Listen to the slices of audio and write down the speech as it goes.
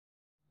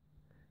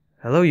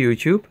Hello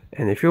YouTube,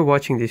 and if you're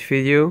watching this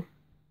video,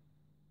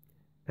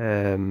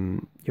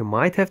 you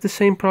might have the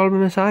same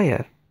problem as I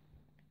have.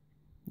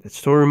 That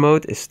story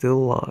mode is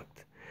still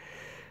locked.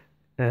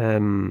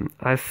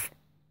 I've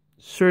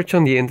searched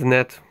on the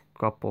internet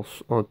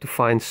to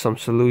find some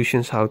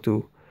solutions how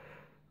to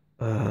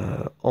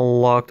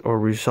unlock or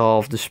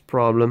resolve this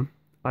problem.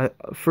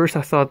 First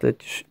I thought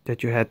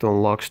that you had to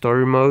unlock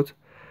story mode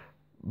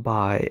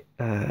by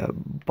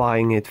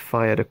buying it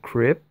via the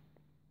crib,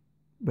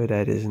 but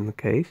that isn't the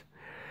case.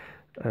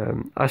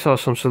 I saw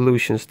some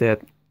solutions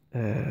that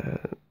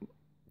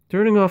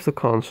turning off the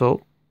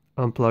console,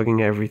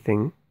 unplugging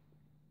everything,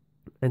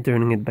 and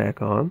turning it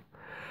back on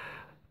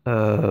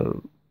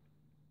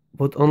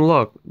would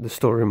unlock the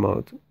story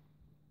mode.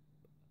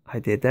 I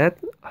did that.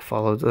 I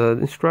followed the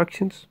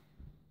instructions,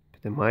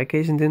 but in my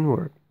case it didn't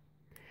work.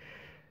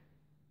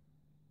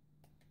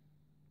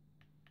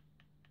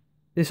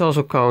 This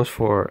also counts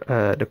for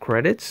the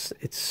credits.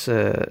 It's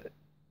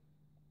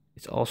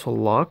also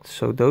locked,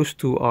 so those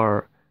two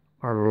are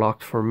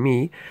locked for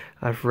me.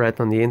 I've read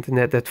on the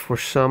internet that for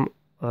some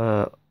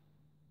online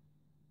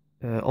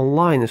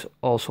is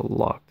also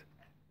locked.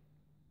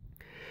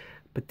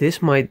 But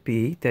this might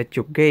be that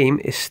your game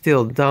is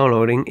still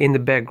downloading in the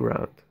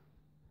background.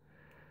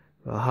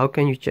 Well, how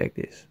can you check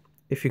this?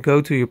 If you go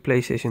to your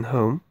PlayStation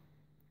Home,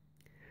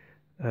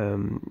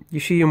 you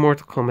see your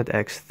Mortal Kombat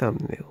X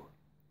thumbnail.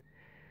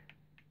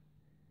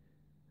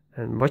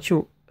 And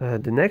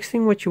the next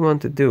thing what you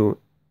want to do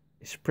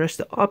is press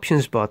the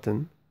options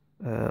button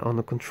on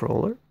the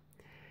controller,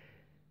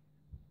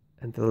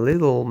 and the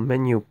little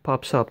menu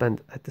pops up, and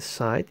at the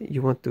side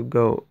you want to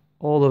go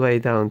all the way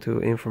down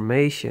to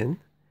information,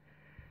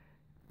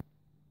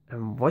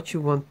 and what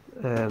you want,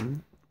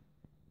 you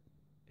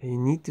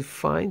need to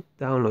find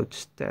download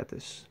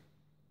status,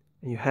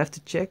 and you have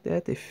to check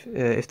that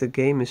if the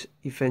game is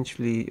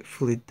eventually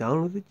fully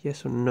downloaded,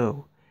 yes or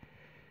no.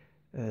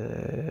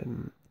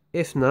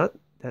 If not,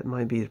 that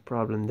might be the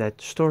problem, that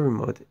story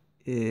mode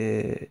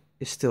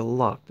is still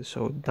locked,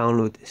 so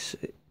download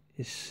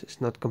is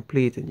not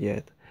completed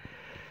yet.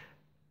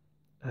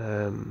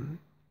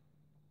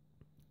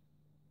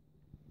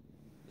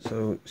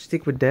 So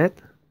stick with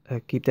that,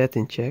 keep that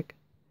in check,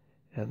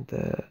 and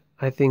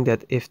I think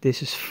that if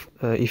this is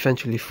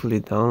eventually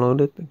fully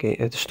downloaded,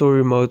 the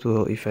story mode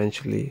will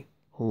eventually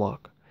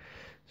unlock.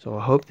 So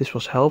I hope this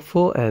was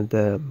helpful, and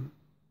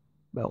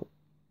well,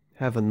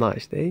 have a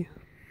nice day.